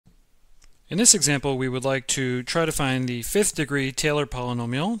In this example, we would like to try to find the fifth degree Taylor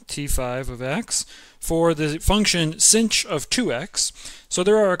polynomial, t5 of x, for the function sinh of 2x. So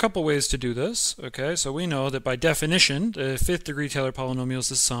there are a couple ways to do this. Okay, so we know that by definition, the fifth degree Taylor polynomial is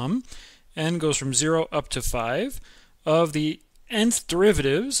the sum, n goes from 0 up to 5, of the nth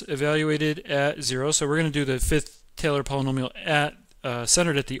derivatives evaluated at 0. So we're going to do the fifth Taylor polynomial at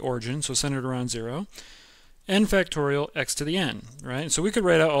centered at the origin, so centered around 0. N factorial x to the n, right? So we could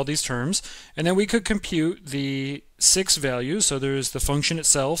write out all these terms, and then we could compute the 6 values. So there's the function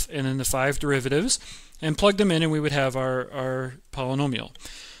itself and then the 5 derivatives, and plug them in, and we would have our polynomial.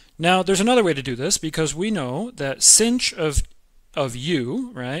 Now there's another way to do this, because we know that sinh of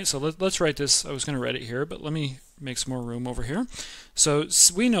u, right? So let's write this. I was going to write it here, but let me make some more room over here. So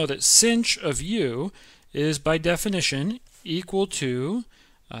we know that sinh of u is by definition equal to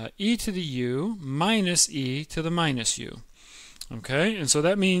e to the u minus e to the minus u. Okay, and so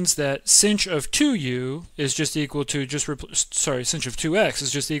that means that sinh of 2u is just equal to sinh of 2x is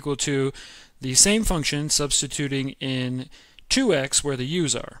just equal to the same function substituting in 2x where the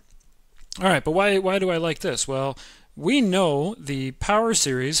u's are. All right, but why do I like this? Well, we know the power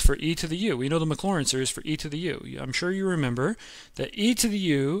series for e to the u. We know the Maclaurin series for e to the u. I'm sure you remember that e to the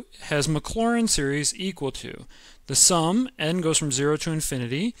u has Maclaurin series equal to the sum, n goes from 0 to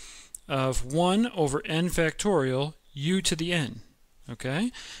infinity, of 1 over n factorial u to the n.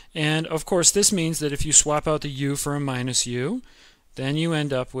 Okay? And of course this means that if you swap out the u for a minus u, then you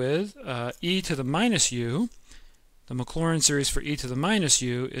end up with e to the minus u. The Maclaurin series for e to the minus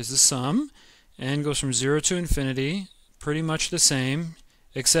u is the sum. N goes from 0 to infinity, pretty much the same,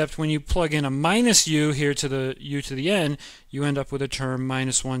 except when you plug in a minus u here to the u to the n, you end up with a term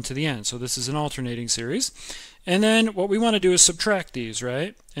minus 1 to the n. So this is an alternating series. And then what we want to do is subtract these,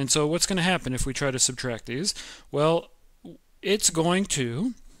 right? And so what's going to happen if we try to subtract these? Well, it's going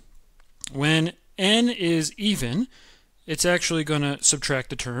to, when n is even, it's actually going to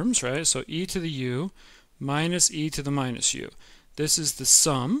subtract the terms, right? So e to the u minus e to the minus u. This is the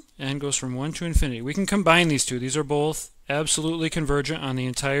sum. N goes from 1 to infinity. We can combine these two. These are both absolutely convergent on the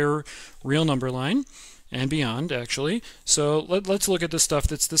entire real number line and beyond, actually. So let's look at the stuff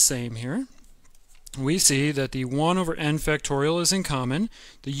that's the same here. We see that the 1 over n factorial is in common.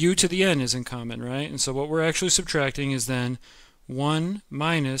 The u to the n is in common, right? And so what we're actually subtracting is then 1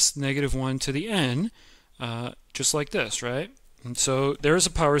 minus negative 1 to the n, just like this, right? And so there's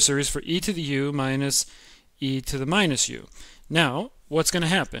a power series for e to the u minus e to the minus u. Now, what's going to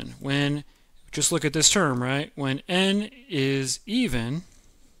happen when, just look at this term, right? When n is even,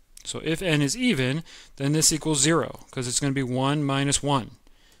 so if n is even, then this equals 0, because it's going to be 1 minus 1.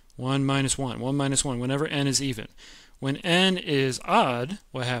 1 minus 1, 1 minus 1, whenever n is even. When n is odd,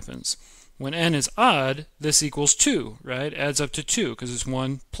 what happens? When n is odd, this equals 2, right? Adds up to 2, because it's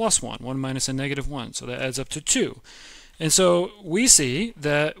 1 plus 1, 1 minus a negative 1, so that adds up to 2. And so we see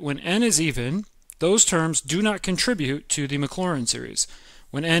that when n is even, those terms do not contribute to the Maclaurin series.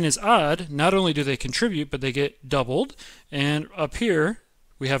 When n is odd, not only do they contribute, but they get doubled. And up here,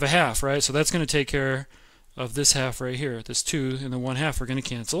 we have a half, right? So that's going to take care of this half right here. This 2 and the 1/2 are going to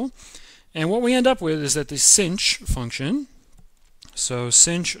cancel. And what we end up with is that the sinh function, so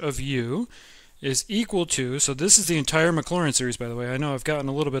sinh of u, is equal to, so this is the entire Maclaurin series, by the way. I know I've gotten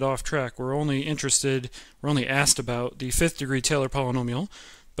a little bit off track. We're only asked about the fifth degree Taylor polynomial.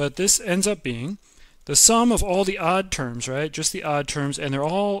 But this ends up being the sum of all the odd terms, right? Just the odd terms, and they're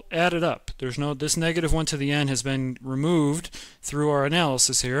all added up. There's no, this negative 1 to the n has been removed through our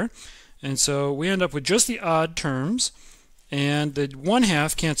analysis here. And so we end up with just the odd terms, and the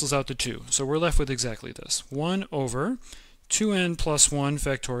 1/2 cancels out the 2. So we're left with exactly this. 1 over 2n plus 1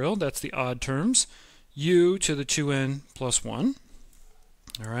 factorial, that's the odd terms, u to the 2n plus 1.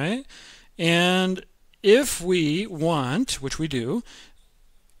 All right? And if we want, which we do,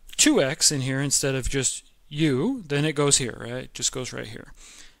 2x in here instead of just u, then it goes here, right? It just goes right here.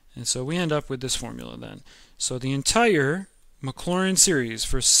 And so we end up with this formula then. So the entire Maclaurin series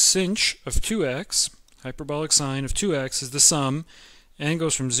for sinh of 2x, hyperbolic sine of 2x, is the sum, n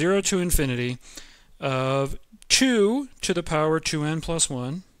goes from 0 to infinity, of 2 to the power 2n plus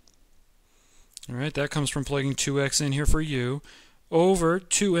 1. All right, that comes from plugging 2x in here for u, over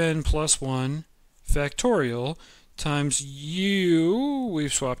 2n plus 1 factorial, times u,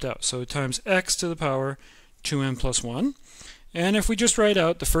 we've swapped out, so times x to the power 2n plus 1. And if we just write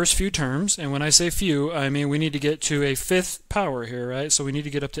out the first few terms, and when I say few, I mean we need to get to a fifth power here, right? So we need to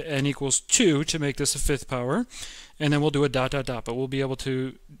get up to n equals 2 to make this a fifth power, and then we'll do a dot, dot, dot, but we'll be able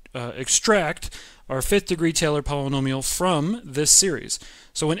to extract our fifth degree Taylor polynomial from this series.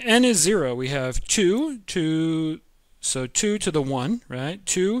 So when n is 0, we have 2 to the 1, right?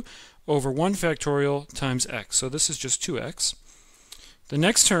 2 over 1 factorial times x. So this is just 2x. The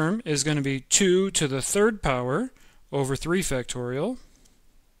next term is going to be 2 to the third power over 3 factorial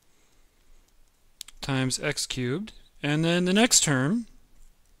times x cubed. And then the next term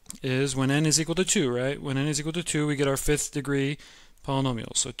is when n is equal to 2, right? When n is equal to 2, we get our 5th degree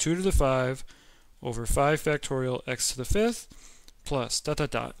polynomial. So 2 to the 5 over 5 factorial x to the 5th plus dot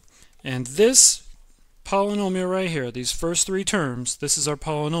dot dot. And this polynomial right here, these first three terms, this is our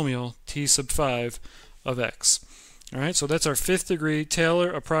polynomial t sub 5 of x. All right, so that's our 5th degree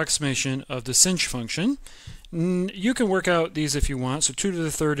Taylor approximation of the sinh function. You can work out these if you want. So 2 to the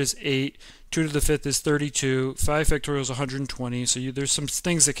 3rd is 8, 2 to the 5th is 32, 5 factorial is 120. So there's some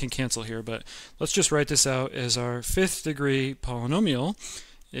things that can cancel here, but let's just write this out as our 5th degree polynomial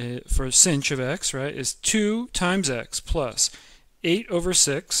for sinh of x, right, is 2 times x plus 8 over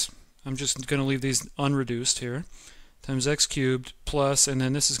 6. I'm just going to leave these unreduced here, times x cubed plus, and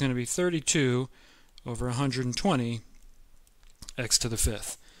then this is going to be 32 over 120 x to the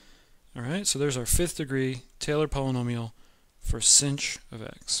 5th. All right, so there's our 5th degree Taylor polynomial for sinh of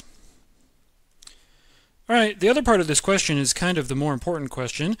x. All right, the other part of this question is kind of the more important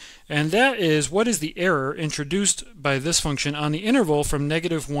question, and that is, what is the error introduced by this function on the interval from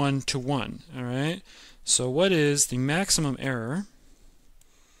 -1 to 1? All right, so what is the maximum error?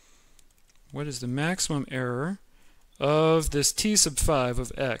 What is the maximum error of this t sub 5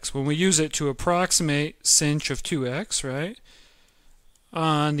 of x when we use it to approximate sinh of 2x, right,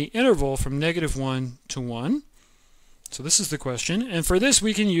 on the interval from -1 to 1? So this is the question, and for this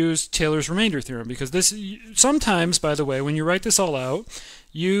we can use Taylor's remainder theorem, because this sometimes, by the way, when you write this all out,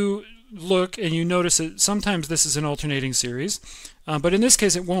 you look and you notice that sometimes this is an alternating series, but in this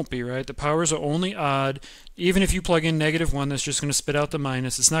case it won't be, right? The powers are only odd. Even if you plug in -1, that's just going to spit out the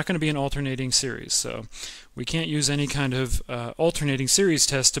minus. It's not going to be an alternating series, so we can't use any kind of alternating series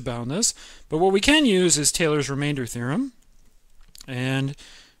test to bound this. But what we can use is Taylor's remainder theorem, and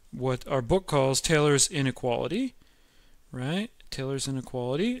what our book calls Taylor's inequality, right? Taylor's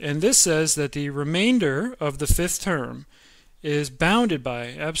inequality, and this says that the remainder of the 5th term is bounded by,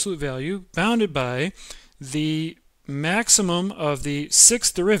 absolute value, bounded by the maximum of the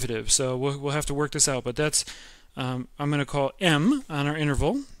 6th derivative. So we'll have to work this out, but that's, I'm going to call m on our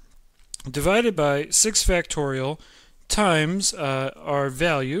interval, divided by 6 factorial times our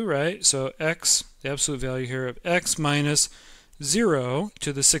value, right? So x, the absolute value here of x minus 0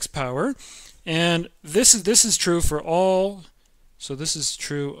 to the 6th power. And this is true for all. So this is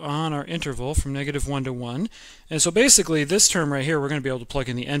true on our interval from -1 to 1. And so basically this term right here, we're going to be able to plug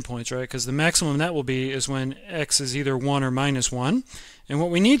in the endpoints, right? Because the maximum that will be is when x is either 1 or -1. And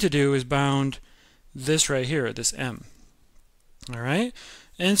what we need to do is bound this right here, this m. All right?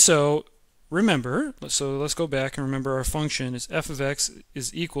 And so remember, so let's go back and remember our function is f of x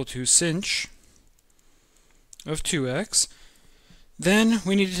is equal to sinh of 2x. Then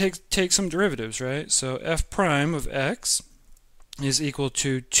we need to take some derivatives, right? So f prime of x is equal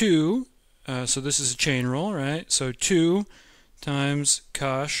to 2, so this is a chain rule, right? So 2 times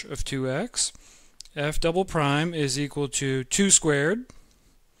cosh of 2x. F double prime is equal to 2 squared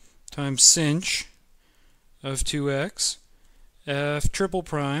times sinh of 2x. F triple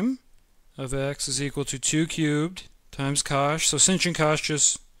prime of x is equal to 2 cubed times cosh. So sinh and cosh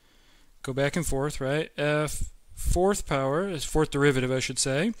just go back and forth, right? F fourth power, is fourth derivative I should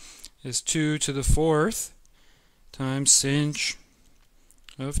say, is 2 to the 4th times sinh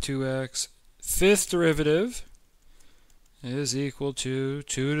of 2x. 5th derivative is equal to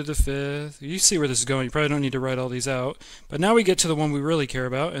 2 to the 5th. You see where this is going. You probably don't need to write all these out. But now we get to the one we really care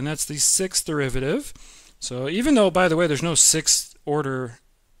about, and that's the 6th derivative. So even though, by the way, there's no 6th order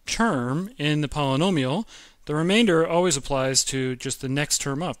term in the polynomial, the remainder always applies to just the next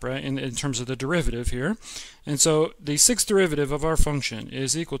term up, right, in terms of the derivative here. And so the 6th derivative of our function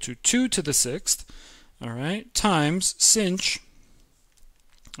is equal to 2 to the 6th, all right, times sinh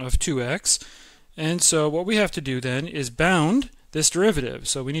of 2x. And so what we have to do then is bound this derivative.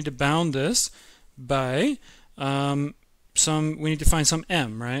 So we need to bound this by we need to find some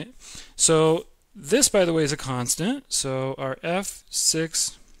m, right? So this, by the way, is a constant. So our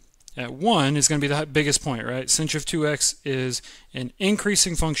f6 at 1 is going to be the biggest point, right? Sinh of 2x is an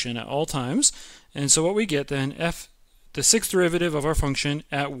increasing function at all times. And so what we get then, the 6th derivative of our function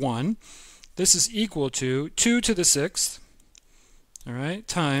at 1, this is equal to 2 to the 6th, all right,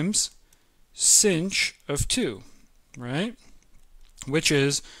 times sinh of 2, right? Which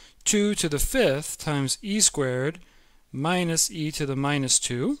is 2 to the 5th times e squared minus e to the minus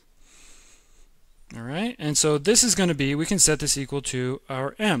 2. All right, and so this is going to be, we can set this equal to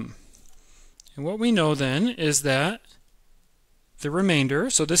our m. And what we know then is that the remainder,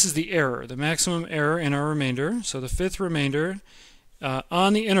 so this is the error, the maximum error in our remainder, so the fifth remainder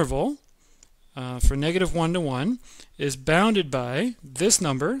on the interval for -1 to 1 is bounded by this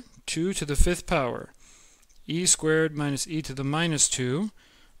number, 2 to the fifth power, e squared minus e to the minus 2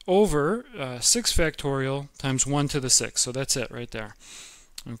 over 6 factorial times 1 to the 6. So that's it right there.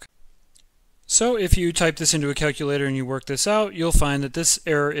 Okay. So if you type this into a calculator and you work this out, you'll find that this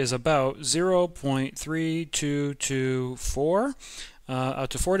error is about 0.3224 out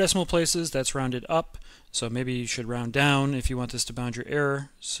to 4 decimal places. That's rounded up, so maybe you should round down if you want this to bound your error.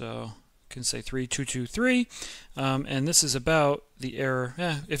 So you can say 3223, and this is about the error.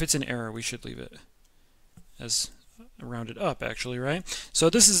 If it's an error, we should leave it as rounded up, actually, right? So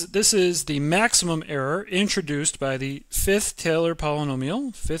this is the maximum error introduced by the fifth Taylor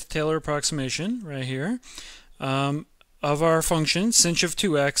polynomial, fifth Taylor approximation, right here, of our function sinh of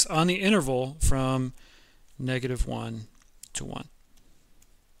 2x on the interval from -1 to 1.